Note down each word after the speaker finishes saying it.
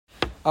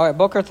All right,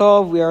 Boker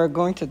Tov, we are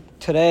going to,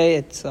 today,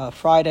 it's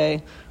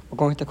Friday, we're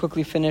going to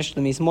quickly finish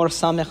the Mizmor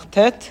Samech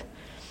Tet,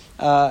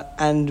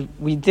 and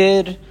we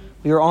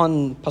were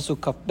on Pasuk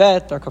Kaf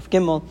Bet, or Kaf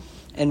Gimel,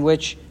 in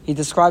which he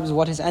describes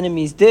what his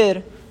enemies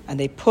did, and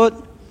they put,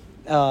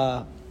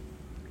 as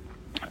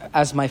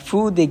my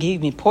food, they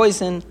gave me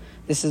poison.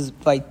 This is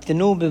by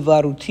Tenu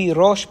Bevaruti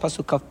Rosh,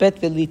 Pasuk Kaf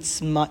Bet,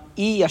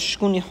 Velitzma'i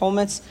Yashkuni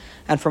Hometz,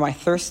 and for my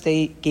thirst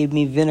they gave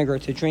me vinegar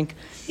to drink.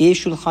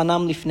 Yeshul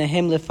Chanam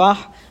Lifnehem Lefah,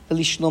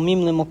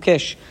 Velishlomim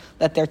Lemokesh.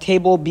 Let their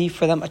table be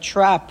for them a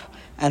trap,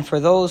 and for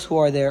those who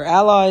are their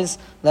allies,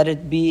 let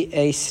it be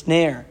a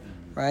snare.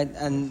 Right?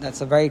 And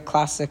that's a very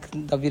classic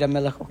David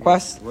HaMelech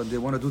request. Yes. What they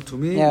want to do to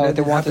me, what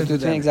they want to do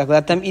to me, exactly.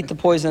 Let them eat the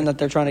poison that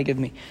they're trying to give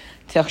me.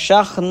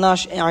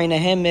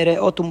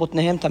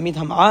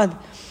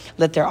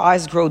 Let their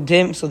eyes grow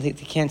dim so that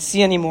they can't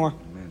see anymore.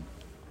 Amen.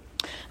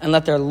 And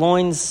let their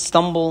loins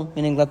stumble,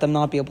 meaning let them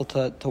not be able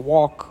to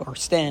walk or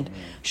stand.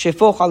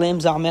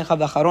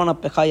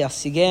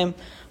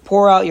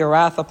 Pour out your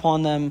wrath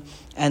upon them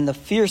and the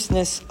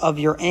fierceness of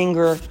your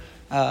anger.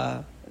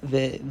 And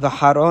let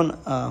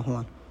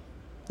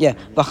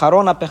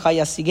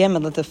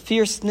the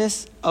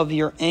fierceness of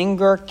your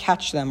anger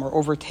catch them or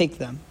overtake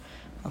them.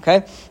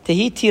 Okay?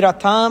 Tehi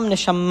tiratam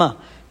neshama.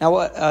 Now,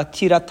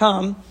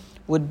 tiratam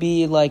would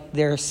be like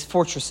their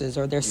fortresses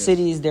or their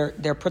cities,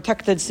 their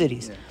protected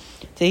cities.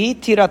 Tehi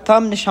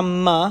tiratam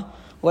neshama.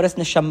 What is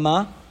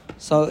neshama?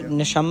 So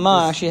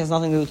neshama actually has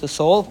nothing to do with the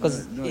soul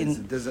because it's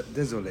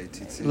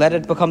desolate. Let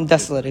it become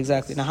desolate.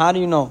 Exactly. Now, how do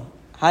you know?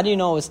 How do you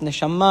know it's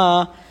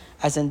neshama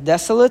as in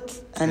desolate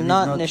and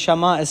not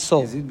neshama as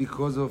soul? Is it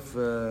because of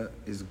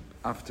is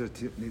after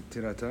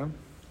tiratam?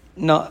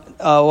 No.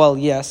 Well,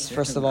 yes.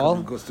 First of all,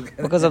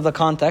 because of the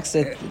context,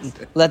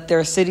 let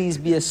their cities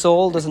be a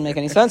soul doesn't make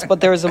any sense.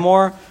 But there's a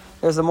more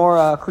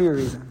clear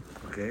reason.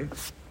 Okay.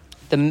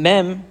 The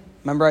mem,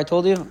 remember I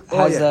told you,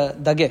 has a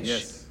dagesh.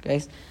 Yes.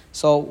 Okay.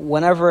 So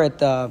whenever a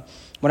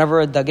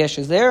dagesh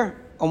is there,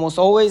 almost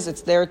always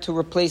it's there to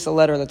replace a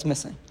letter that's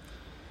missing.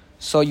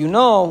 So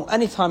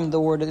anytime the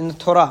word in the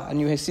Torah,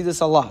 and you see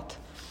this a lot,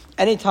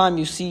 anytime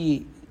you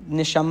see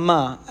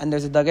neshama and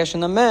there's a dagesh in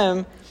the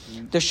mem,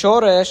 the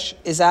shoresh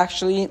is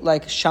actually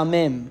like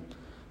shamim,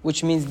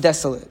 which means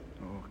desolate.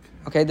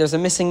 Okay, there's a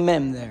missing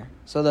mem there.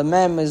 So the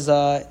mem is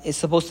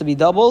supposed to be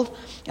doubled,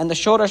 and the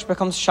shoresh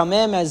becomes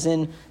shamim as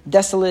in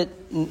desolate,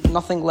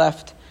 nothing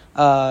left,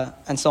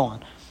 and so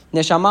on.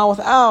 Neshama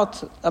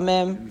without a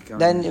mem,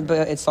 then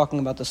it's talking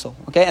about the soul.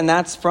 Okay, and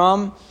that's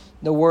from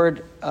the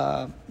word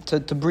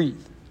to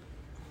breathe,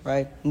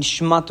 right?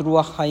 Nishmat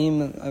ruach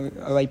chaim,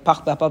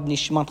 vayipach b'apav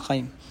nishmat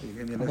chaim. You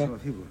gave me a lesson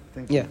of Hebrew.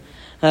 Thank you.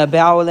 Yeah.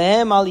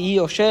 Be'aolehem al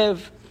yoshev.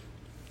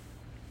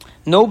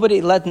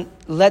 Nobody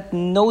let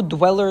no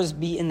dwellers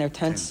be in their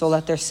tents. So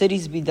let their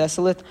cities be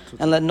desolate,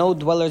 and let no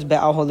dwellers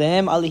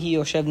be'aolehem al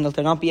yoshev. Let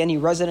there not be any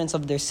residents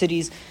of their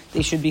cities.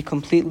 They should be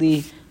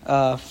completely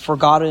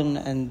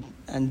forgotten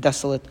and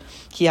desolate.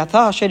 Ki ata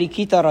asher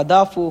ikita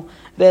radafu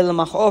ve'el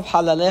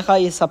halalecha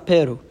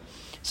yisaperu.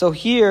 So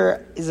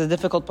here is a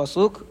difficult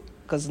pasuk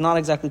because it's not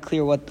exactly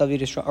clear what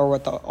David is or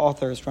what the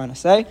author is trying to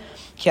say.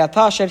 Ki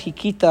ata asher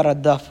ikita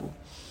radafu.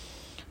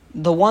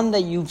 The one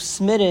that you've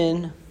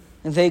smitten,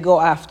 they go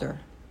after.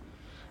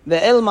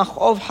 Ve'el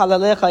machov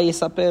halalecha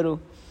yisaperu.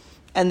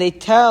 And they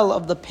tell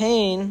of the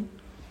pain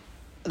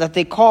that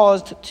they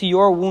caused to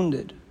your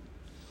wounded.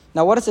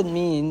 Now what does it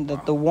mean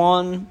that the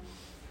one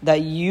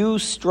that you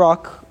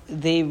struck,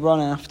 they run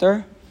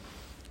after?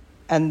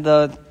 And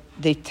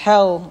they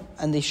tell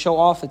and they show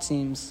off, it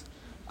seems,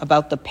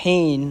 about the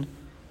pain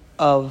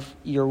of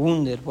your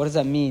wounded. What does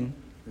that mean?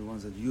 The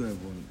ones that you have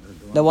wounded.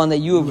 The one that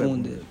you have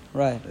wounded.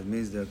 Right. That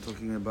means they're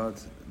talking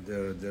about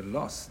their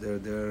loss. They're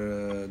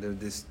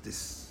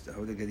how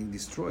they're getting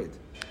destroyed.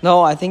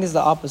 No, I think it's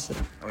the opposite.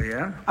 Oh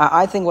yeah?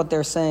 I think what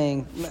they're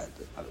saying,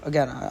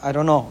 again, I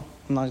don't know.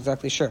 I'm not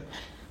exactly sure.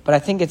 But I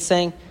think it's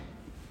saying,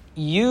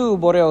 you,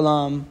 Borei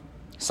Olam,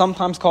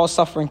 sometimes cause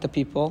suffering to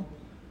people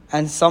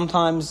and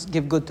sometimes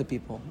give good to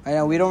people.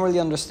 Right? We don't really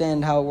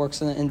understand how it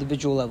works on an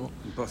individual level.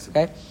 Impossible.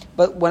 Okay?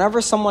 But whenever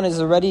someone is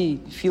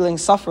already feeling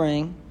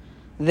suffering,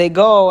 they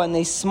go and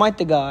they smite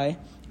the guy,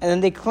 and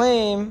then they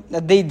claim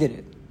that they did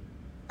it,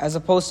 as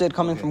opposed to it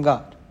coming from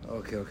God.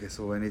 Okay.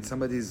 So when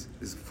somebody is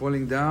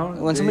falling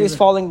down... When somebody's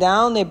falling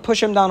down, they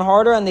push him down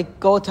harder, and they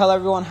go tell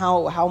everyone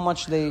how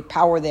much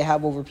power they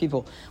have over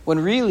people. When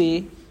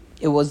really,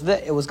 it was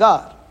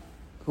God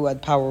who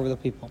had power over the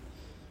people.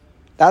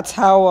 That's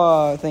how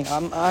I think.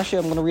 I'm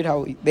going to read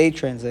how they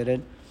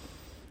translated.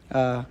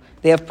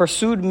 They have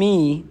pursued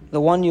me,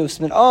 the one you have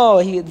smitten. Oh,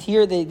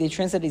 here they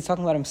translated he's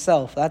talking about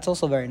himself. That's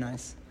also very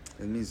nice.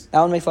 That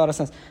one makes a lot of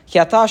sense.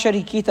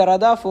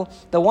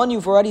 The one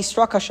you've already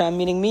struck, Hashem,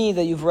 meaning me,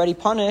 that you've already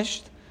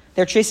punished,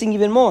 they're chasing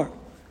even more.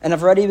 And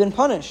I've already been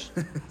punished.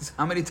 So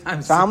how many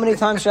times? So how many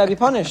times should I be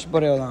punished,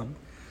 Borei Olam?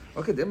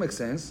 Okay, that makes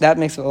sense. That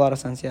makes a lot of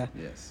sense, yeah.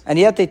 Yes. And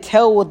yet they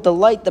tell with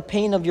delight the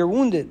pain of your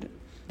wounded.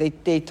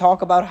 They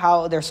talk about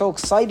how they're so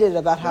excited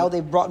about how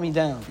they brought me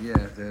down. Yeah,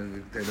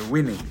 they're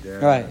winning.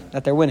 Right,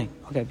 that they're winning.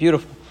 Okay,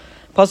 beautiful.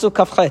 Pasuk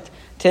Kafchet.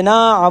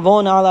 Tena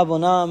avon al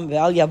avonam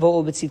ve'al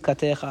yavo'u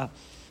b'tzidkatecha.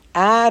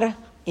 Add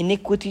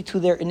iniquity to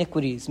their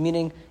iniquities.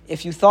 Meaning,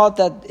 if you thought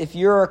that, if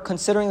you're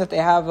considering that they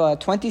have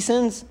 20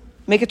 sins,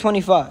 make it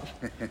 25.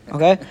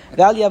 Okay?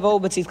 Ve'al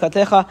yavo'u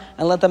b'tzidkatecha.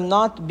 And let them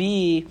not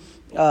be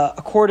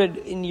accorded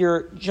in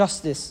your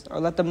justice, or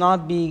let them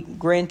not be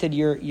granted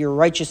your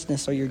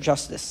righteousness or your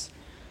justice.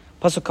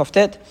 Pasuk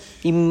Kaftet.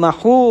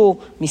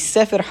 Immahu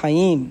misefer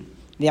hayim.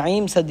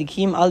 Ve'ayim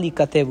sadikim al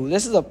yikatevu.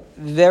 This is a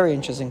very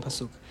interesting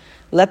pasuk.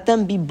 Let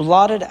them be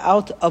blotted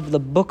out of the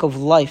book of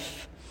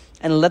life,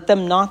 and let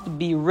them not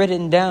be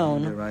written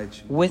down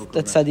with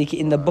the tzaddik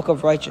in the book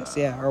of righteous,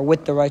 or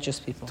with the righteous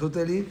people.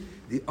 Totally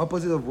the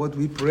opposite of what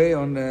we pray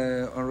on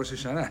Rosh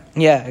Hashanah.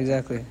 Yeah,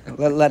 exactly.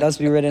 let us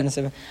be written in a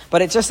sefer.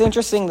 But it's just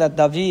interesting that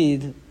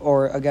David,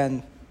 or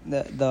again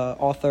the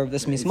author of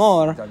this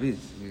Mizmor, David,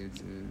 it's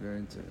very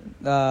interesting.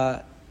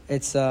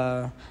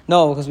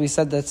 No, because we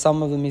said that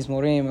some of the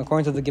Mizmorim,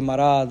 according to the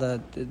Gemara, the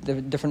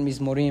different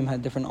Mizmorim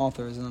had different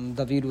authors, and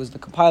David was the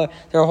compiler.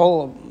 There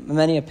are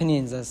many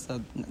opinions as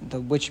to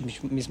which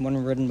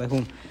Mizmorim written by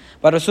whom.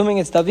 But assuming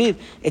it's David,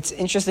 it's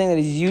interesting that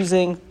he's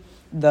using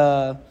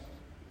the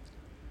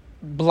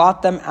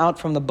blot them out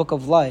from the book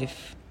of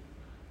life,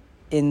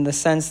 in the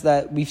sense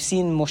that we've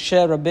seen Moshe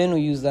Rabbeinu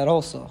use that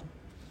also.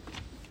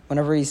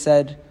 Whenever he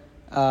said,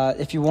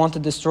 if you want to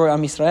destroy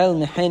Am Yisrael,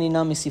 meheni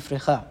na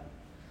misifrecha.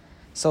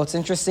 So it's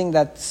interesting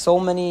that so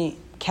many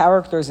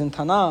characters in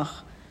Tanakh,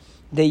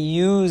 they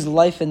use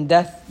life and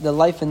death, the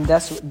life and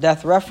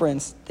death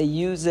reference, they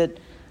use it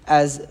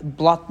as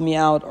blot me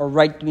out or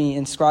write me,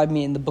 inscribe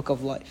me in the book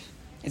of life.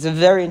 It's a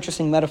very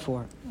interesting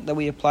metaphor that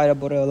we apply to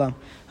Borei Olam.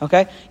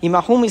 Okay?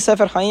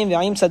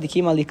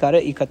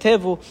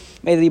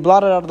 May they be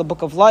blotted out of the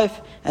book of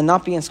life and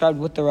not be inscribed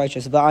with the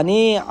righteous.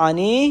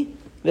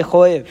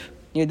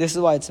 This is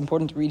why it's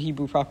important to read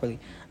Hebrew properly.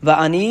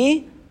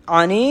 Right?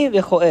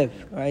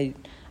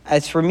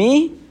 As for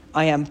me,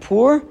 I am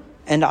poor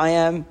and I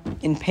am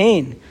in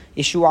pain.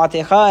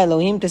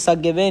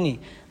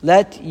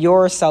 Let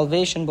your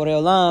salvation, Borei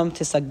Olam,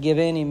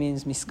 tisaggiveni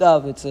means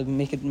miskav. It's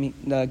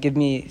give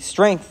me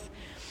strength.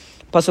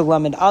 Pasuk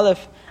Lamed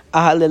Aleph.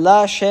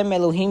 Ahalila Shem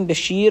Elohim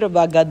b'shir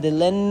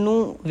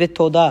v'agadelenu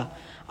v'toda.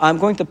 I'm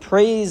going to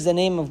praise the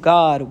name of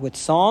God with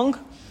song,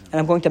 and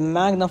I'm going to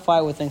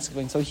magnify with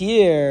thanksgiving. So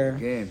here,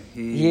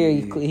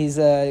 he's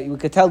we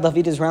could tell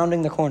David is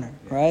rounding the corner,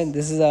 right?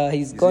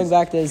 He's going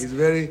back to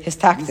his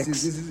tactics.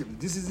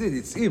 This is it.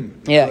 It's him.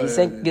 Yeah, he's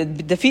saying,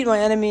 defeat my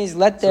enemies.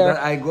 Let their so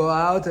that I go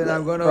out and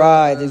I'm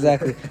gonna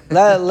exactly.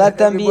 let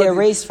them be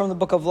erased from the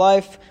book of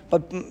life.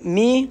 But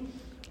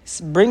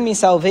bring me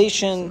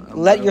salvation.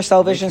 Let your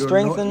salvation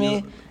strengthen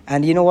me.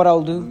 And you know what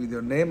I'll do? With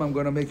your name, I'm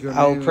going to make your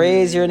I'll name.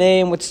 praise your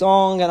name with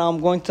song, and I'm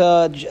going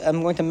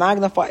to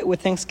magnify it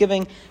with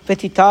thanksgiving.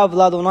 V'titav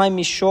ladonai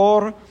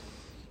mishor,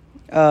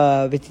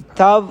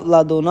 v'titav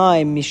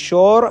ladonai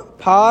mishor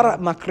par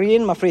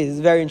makrin mafrid. It's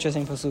a very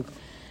interesting pasuk,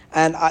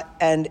 and I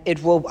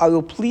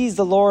will please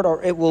the Lord,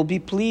 or it will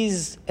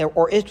please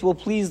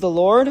the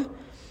Lord.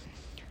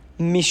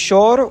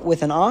 Mishor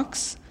with an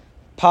ox,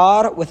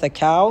 par with a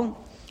cow,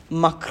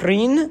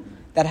 makrin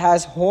that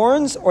has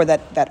horns, or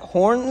that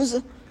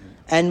horns,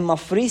 and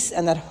mafris,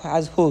 and that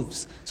has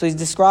hooves. So he's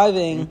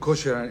describing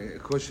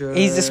kosher.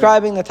 He's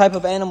describing the type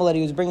of animal that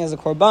he was bringing as a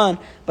korban.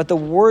 But the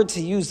words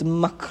he used,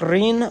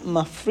 makrin,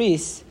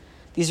 mafris,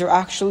 these are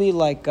actually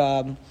like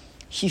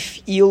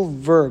hif'il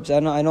verbs.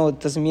 I know it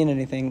doesn't mean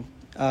anything,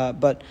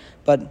 but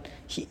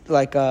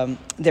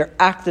they're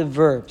active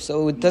verbs.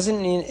 So it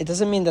doesn't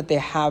mean that they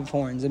have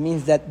horns. It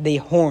means that they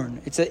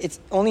horn. It's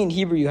only in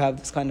Hebrew you have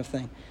this kind of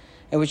thing,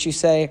 in which you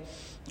say.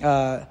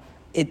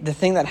 The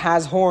thing that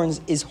has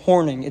horns is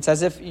horning. It's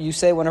as if you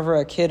say whenever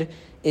a kid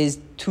is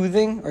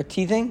teething, right?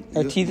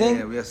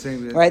 We are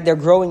saying that. Right, they're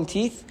growing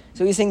teeth.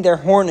 So he's saying they're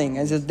horning,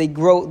 as if they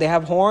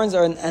have horns,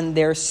 and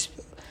this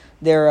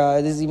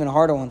is even a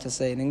harder one to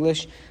say in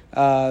English.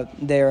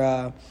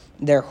 Their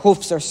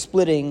hoofs are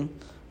splitting.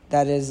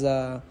 That is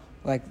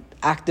like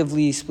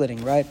actively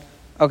splitting, right?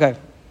 Okay.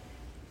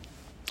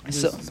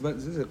 This is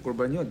a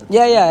korbanot.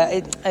 Yeah.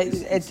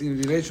 It's in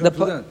relation to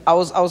that. I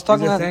was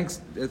talking about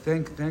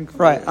thank.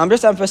 Right. I'm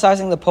just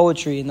emphasizing the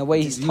poetry in the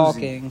way he's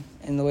talking.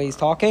 In the way he's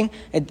talking,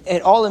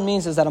 all it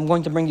means is that I'm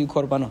going to bring you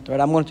korbanot.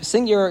 Right. I'm going to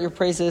sing your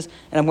praises,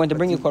 and I'm going to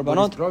bring you korbanot.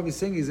 What he's probably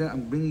saying is that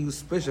I'm bringing you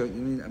special. I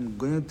mean, I'm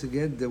going to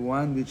get the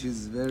one which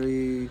is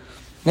very.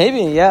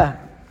 Maybe, yeah.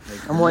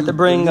 Like I'm going to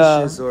bring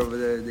or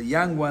the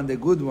young one, the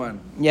good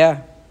one.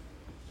 Yeah.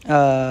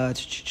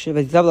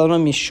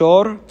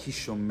 Mishor.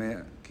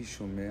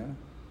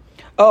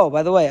 Oh,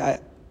 by the way,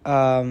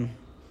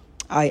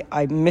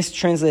 I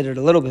mistranslated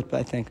a little bit, but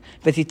I think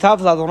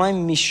V'titav l'Adonai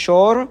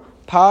mishor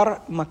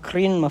par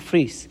makrin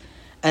mafris,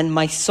 and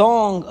my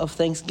song of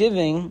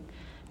thanksgiving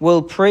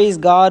will praise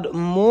God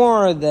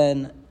more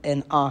than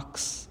an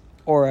ox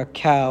or a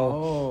cow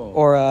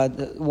or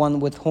one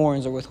with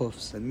horns or with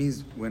hoofs. That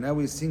means when I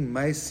will sing,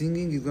 my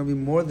singing is going to be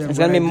more than. It's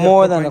going to be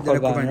more than a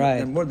korban,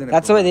 right?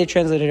 That's the way they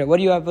translated it. What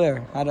do you have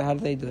there? How do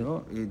they do it?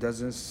 No, it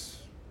doesn't.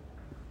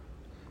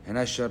 and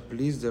I shall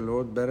please the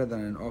Lord better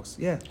than an ox.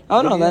 Yeah.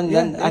 Oh no, Yeah,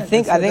 then yeah, I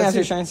think that's what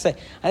you're trying to say.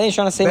 I think he's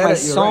trying to say better, my you're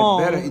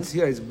song. Right, better. It's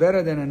here. It's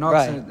better than an ox.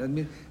 Right. That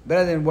means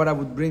better than what I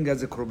would bring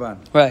as a korban.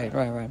 Right.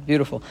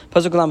 Beautiful.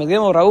 Pasuk Lamed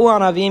Gimel, Ra'u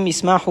anavim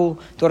yismahu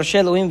torshei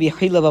Elohim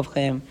v'yichil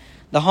levavchem.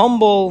 The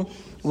humble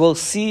will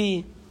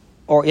see,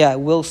 or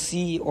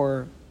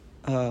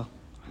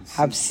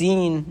have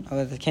seen.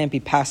 It can't be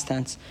past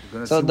tense.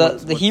 So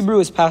the Hebrew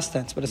is past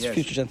tense, but it's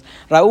future tense.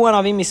 Ra'u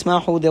anavim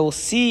yismahu. They will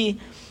see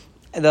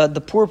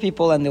the poor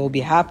people and they will be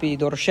happy.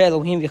 Torshei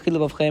Elohim v'yichil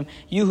levavchem.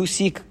 You who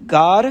seek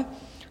God,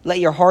 let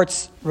your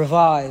hearts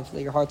revive.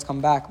 Let your hearts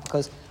come back,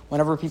 because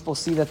whenever people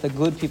see that the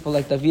good people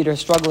like David are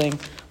struggling,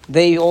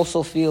 they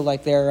also feel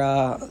like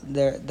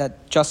that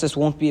justice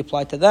won't be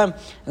applied to them.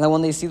 And then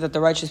when they see that the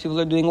righteous people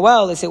are doing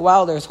well, they say,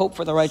 wow, there's hope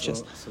for the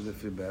righteous. So they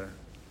feel better.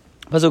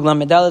 Pasuk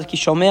Lamed Ki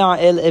shomea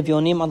el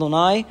evyonim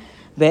Adonai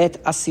ve'et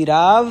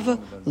asirav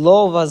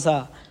lo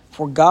vaza.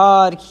 For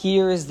God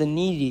hears the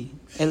needy.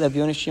 El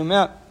evyonim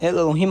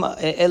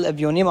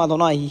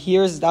Adonai. He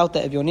hears out the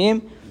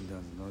evyonim.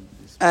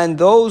 And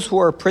those who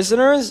are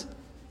prisoners,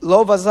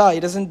 lo vaza. He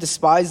doesn't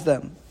despise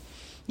them.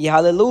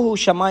 Yehaleluhu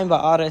shamayim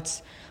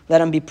va'aretz. Let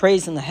him be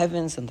praised in the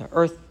heavens and the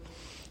earth.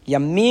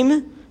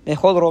 Yamim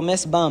v'chol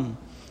romes bam.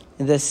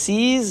 The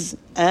seas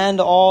and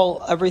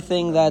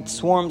everything that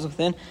swarms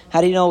within.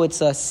 How do you know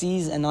it's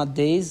seas and not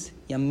days?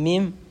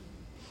 Yamim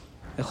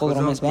v'chol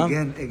romes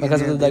bam.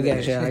 Because of the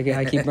dagesh. Yeah,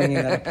 I keep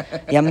bringing that up.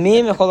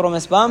 Yamim v'chol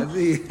romes bam.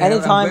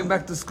 I'm going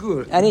back to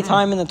school.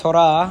 Anytime in the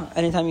Torah,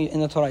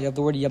 you have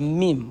the word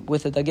yamim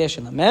with the dagesh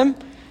and the mem,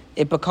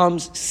 it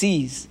becomes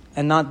seas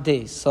and not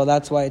days. So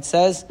that's why it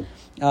says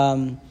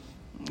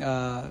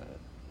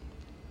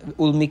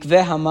ul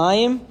mikveh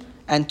hamayim,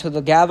 and to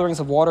the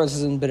gatherings of water. This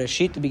is in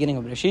Bereshit, the beginning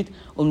of Bereshit.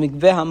 Ul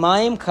mikveh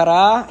hamayim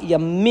kara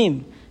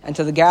yamim, and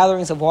to the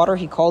gatherings of water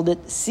he called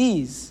it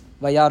seas.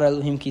 Vayar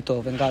Elohim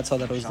kitov, and God saw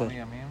that it was good.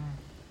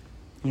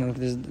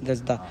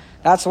 There's that.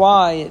 That's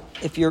why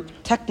if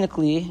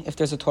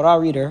there's a Torah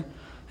reader,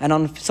 and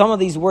on some of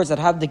these words that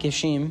have the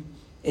geshim,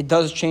 it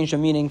does change the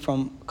meaning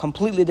from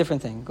completely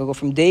different thing. Go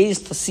from days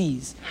to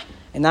seas.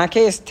 In that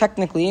case,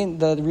 technically,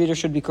 the reader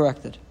should be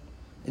corrected.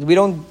 We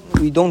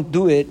don't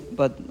do it,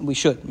 but we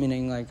should.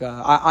 Meaning, like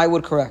I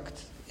would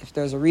correct if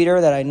there's a reader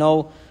that I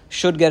know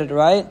should get it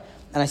right,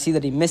 and I see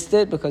that he missed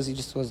it because he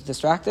just was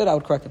distracted. I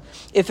would correct him.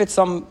 If it's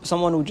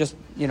someone who just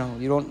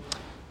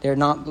they're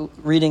not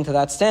reading to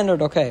that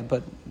standard, okay.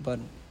 But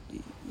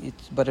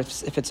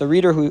if it's a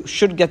reader who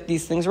should get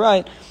these things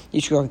right,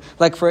 you should go.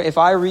 Like if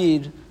I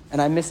read and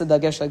I miss a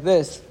dagesh like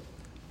this,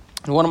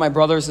 and one of my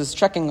brothers is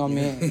checking on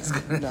me,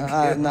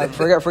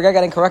 forget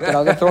getting corrected.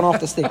 I'll get thrown off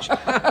the stage. All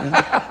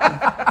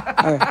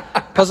right.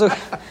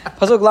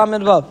 Pasuk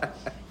Lamed Vav.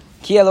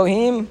 Ki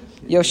Elohim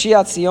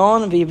Yoshia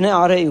Tzion v'Ibnei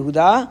Arei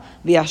Yehuda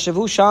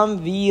v'Yashavu Sham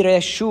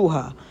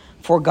v'Yireshuha.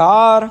 For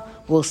God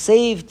will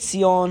save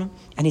Tzion,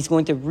 and He's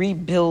going to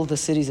rebuild the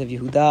cities of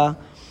Yehuda,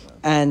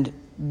 and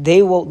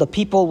the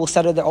people will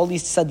settle there. All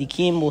these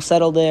tzaddikim will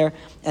settle there,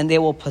 and they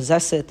will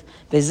possess it.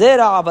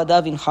 V'zera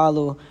abadav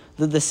inchalu.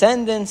 The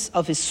descendants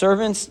of his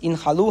servants in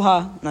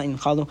V'zera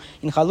abadav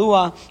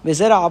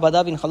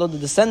inchalu. The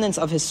descendants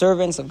of his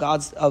servants,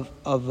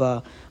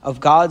 of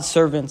God's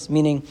servants,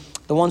 meaning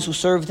the ones who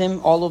served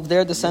him, all of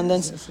their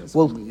descendants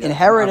will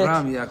inherit it.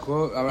 Exactly.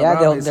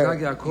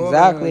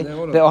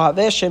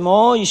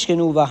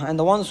 And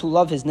the ones who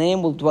love his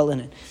name will dwell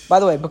in it. By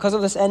the way, because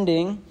of this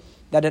ending,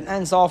 that it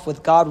ends off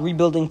with God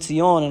rebuilding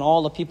Tzion, and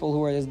all the people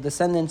who are his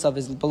descendants of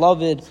his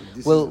beloved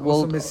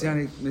will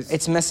messianic.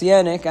 It's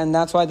messianic, and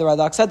that's why the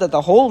Radak said that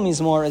the whole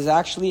Mizmor is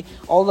actually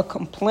all the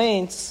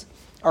complaints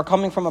are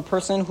coming from a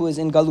person who is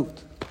in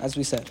Galut, as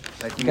we said.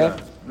 Like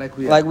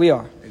we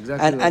are.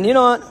 Exactly. And you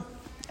know what?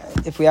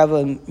 If we have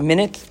a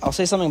minute, I'll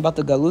say something about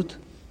the Galut.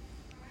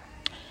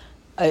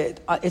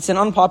 It's an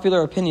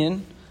unpopular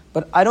opinion,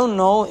 but I don't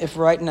know if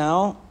right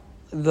now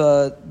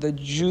the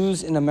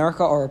Jews in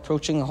America are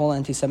approaching the whole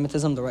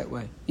anti-Semitism the right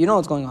way. You know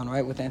what's going on,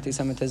 right, with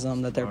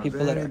anti-Semitism, that there are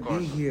people that are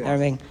very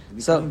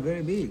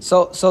big.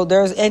 So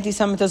there's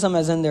anti-Semitism,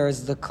 as in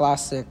there's the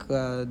classic,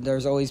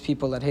 there's always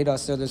people that hate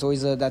us, there's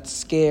always that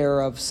scare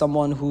of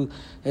someone who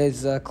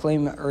is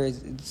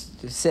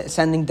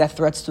sending death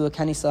threats to a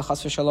kanisa,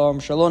 chas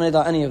v'shalom, shalom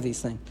neda, any of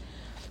these things.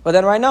 But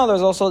then right now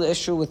there's also the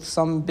issue with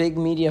some big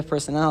media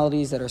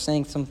personalities that are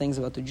saying some things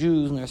about the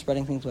Jews, and they're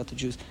spreading things about the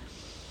Jews.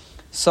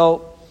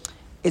 So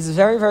it's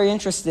very, very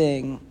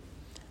interesting.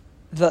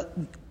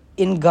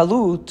 In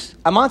Galut,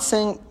 I'm not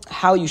saying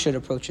how you should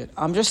approach it.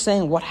 I'm just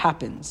saying what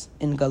happens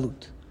in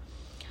Galut.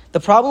 The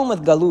problem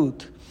with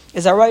Galut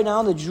is that right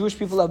now the Jewish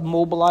people have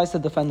mobilized to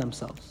defend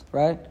themselves,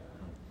 right?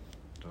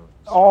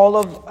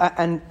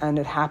 And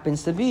it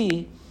happens to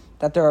be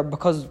that there are,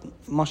 because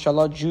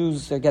mashallah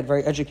Jews, they get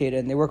very educated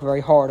and they work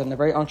very hard and they're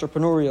very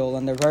entrepreneurial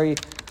and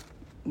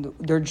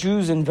they're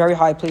Jews in very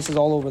high places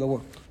all over the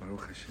world.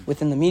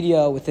 Within the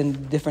media,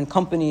 within different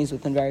companies,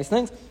 within various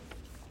things.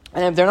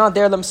 And if they're not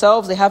there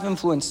themselves, they have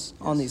influence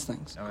on these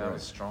things. And we have a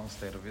strong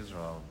state of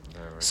Israel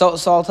there. So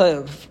I'll tell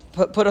you,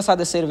 put aside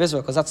the state of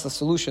Israel, because that's the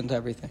solution to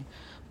everything.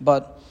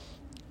 But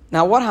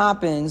Now, what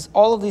happens?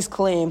 All of these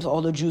claims,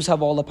 all the Jews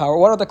have all the power.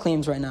 What are the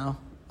claims right now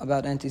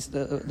about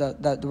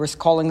that we're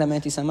calling them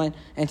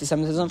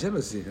anti-Semitism?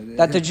 Jealousy.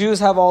 That the Jews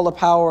have all the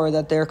power,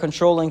 that they're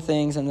controlling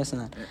things and this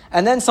and that.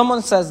 And then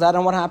someone says that,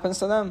 and what happens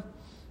to them?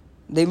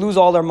 They lose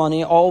all their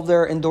money, all of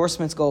their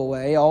endorsements go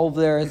away, all of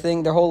their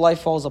whole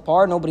life falls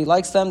apart, nobody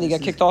likes them, they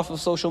get kicked off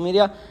of social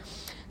media.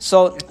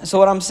 So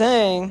what I'm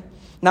saying,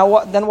 now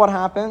what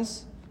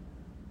happens?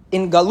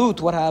 In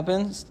Galut, what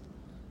happens?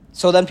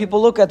 So then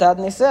people look at that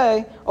and they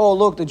say, oh,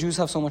 look, the Jews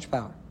have so much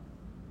power.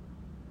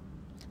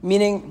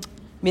 Meaning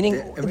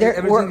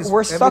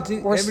we're stuck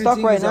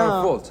right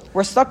now.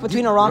 We're stuck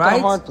between a rock and a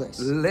hard place.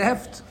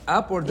 Left,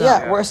 up or down.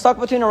 Yeah, we're stuck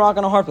between a rock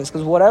and a hard place.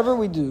 Because whatever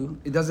we do,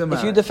 it doesn't matter.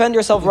 If you defend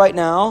yourself right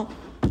now,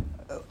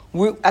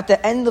 at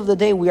the end of the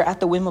day, we are at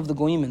the whim of the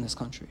Goyim in this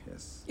country.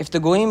 Yes. If the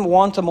Goyim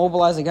want to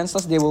mobilize against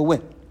us, they will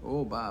win.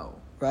 Oh, wow.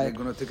 Right? They're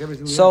going to take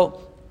everything we So,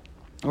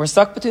 have. we're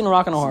stuck between a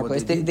rock and a hard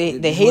place.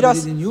 They hate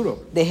us. In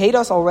Europe. They hate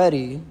us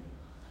already.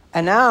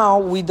 And now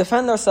we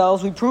defend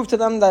ourselves. We prove to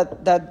them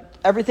that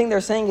everything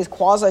they're saying is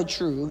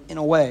quasi-true in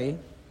a way.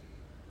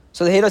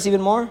 So they hate us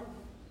even more?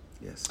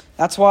 Yes.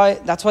 That's why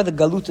the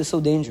galut is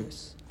so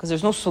dangerous. Because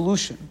there's no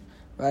solution,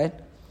 right?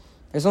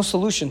 There's no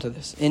solution to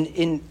this.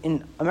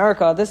 In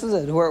America, this is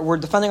it. We're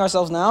defending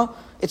ourselves now.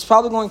 It's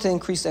probably going to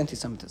increase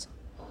anti-Semitism.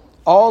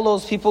 All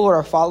those people who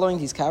are following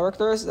these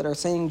characters that are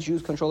saying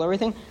Jews control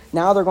everything,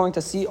 now they're going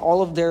to see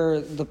all of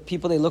the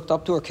people they looked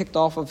up to are kicked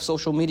off of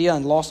social media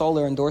and lost all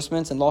their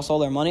endorsements and lost all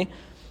their money.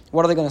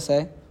 What are they going to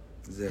say?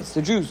 It's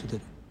the Jews who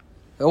did it.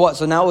 What?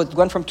 So now it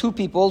went from 2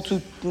 people to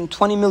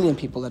 20 million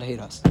people that hate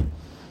us.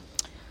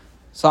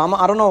 So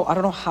I don't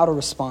know how to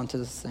respond to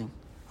this thing.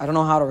 I don't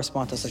know how to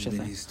respond to such a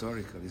thing. It's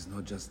historical. It's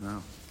not just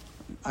now.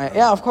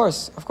 Yeah, of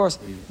course.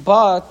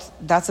 But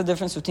that's the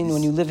difference between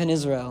when you live in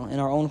Israel, in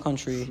our own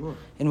country, Sure.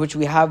 in which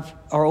we have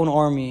our own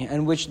army,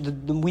 and which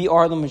we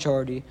are the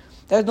majority.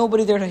 There's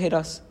nobody there to hate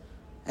us.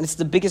 And it's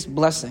the biggest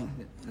blessing.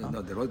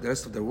 No, the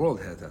rest of the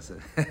world hates us.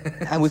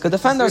 And we could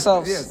defend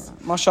ourselves. Yes.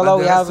 MashaAllah,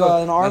 we have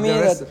an army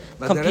that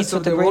competes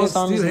with the greatest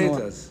armies in the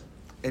world. Us.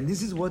 And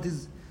this is what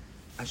is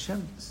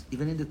Hashem,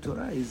 even in the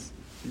Torah, he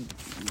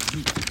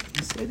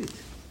said it.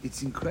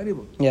 It's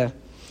incredible. Yeah.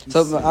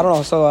 So, I don't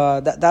know.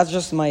 So, that's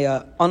just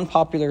my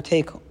unpopular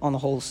take on the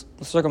whole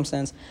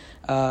circumstance.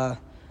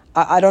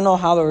 I don't know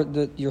how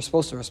you're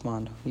supposed to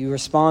respond. You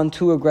respond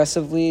too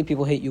aggressively,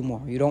 people hate you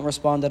more. You don't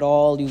respond at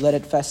all, you let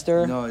it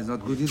fester. No, it's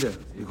not good either.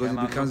 Because it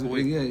becomes,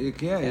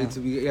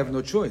 you have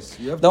no choice.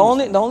 The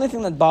only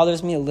thing that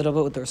bothers me a little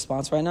bit with the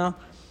response right now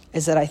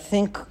is that I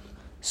think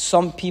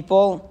some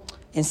people,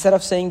 instead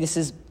of saying this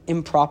is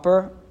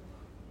improper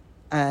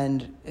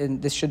and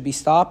this should be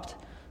stopped,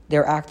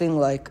 they're acting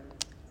like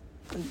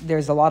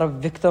there's a lot of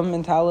victim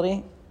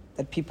mentality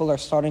that people are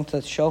starting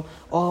to show.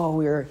 Oh,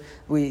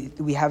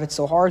 we have it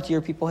so hard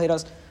here. People hate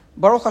us.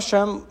 Baruch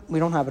Hashem, we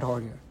don't have it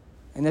hard here.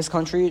 In this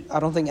country, I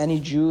don't think any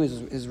Jew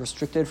is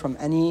restricted from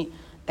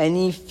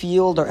any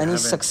field or any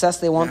success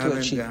they want to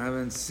achieve. They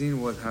haven't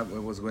seen what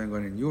was going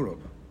on in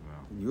Europe.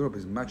 In Europe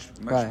is much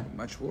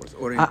worse.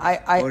 Or in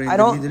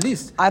the Middle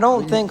East. I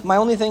don't think, my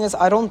only thing is,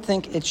 I don't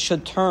think it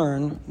should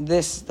turn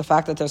the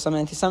fact that there's some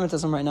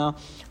anti-Semitism right now,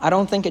 I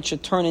don't think it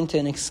should turn into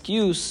an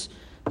excuse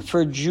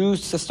for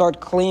Jews to start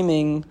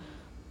claiming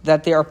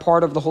that they are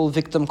part of the whole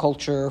victim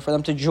culture, for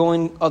them to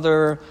join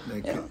other,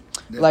 the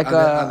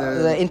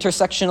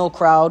intersectional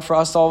crowd, for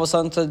us all of a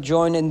sudden to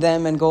join in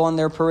them and go on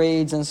their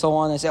parades and so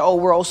on and say, oh,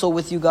 we're also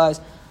with you guys.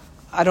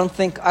 I don't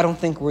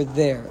think we're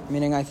there.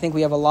 Meaning, I think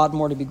we have a lot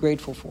more to be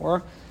grateful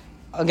for.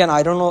 Again,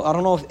 I don't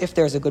know if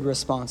there's a good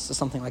response to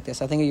something like this.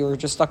 I think you're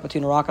just stuck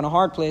between a rock and a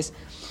hard place.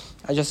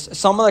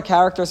 Some of the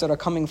characters that are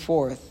coming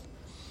forth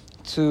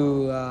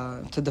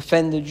to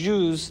defend the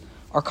Jews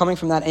are coming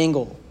from that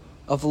angle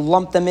of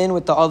lump them in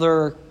with the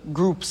other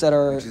groups that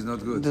are, which is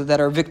not good, that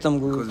are victim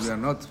groups. Because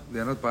they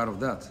are not part of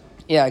that.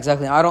 Yeah,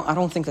 exactly. I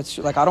don't think that's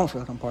like, I don't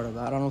feel like I'm part of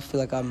that. I don't feel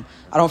like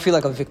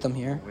a victim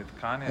here. With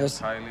Kanye,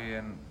 Kylie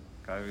and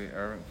Kyrie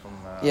Irving from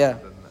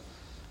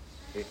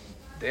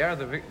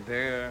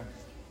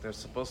they're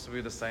supposed to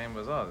be the same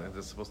as us.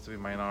 They're supposed to be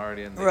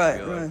minority, and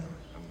they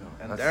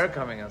and they're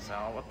coming and saying,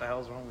 "Oh, what the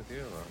hell's wrong with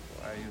you?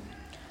 Why are you?"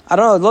 I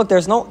don't know. Look,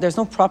 there's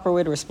no proper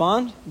way to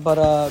respond, but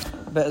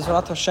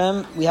Be'ezrat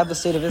Hashem, we have the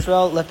state of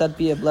Israel. Let that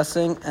be a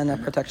blessing and a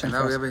protection. And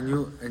now for we us.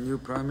 have a new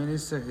prime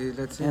minister. We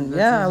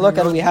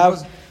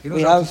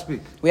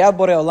have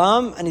Borei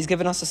Olam, and he's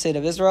given us the state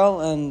of Israel.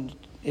 And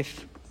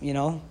if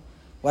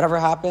whatever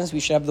happens, we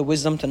should have the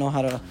wisdom to know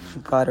how to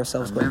guide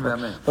ourselves.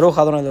 Amen. Baruch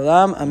Adonai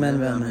Olam.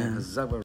 Amen.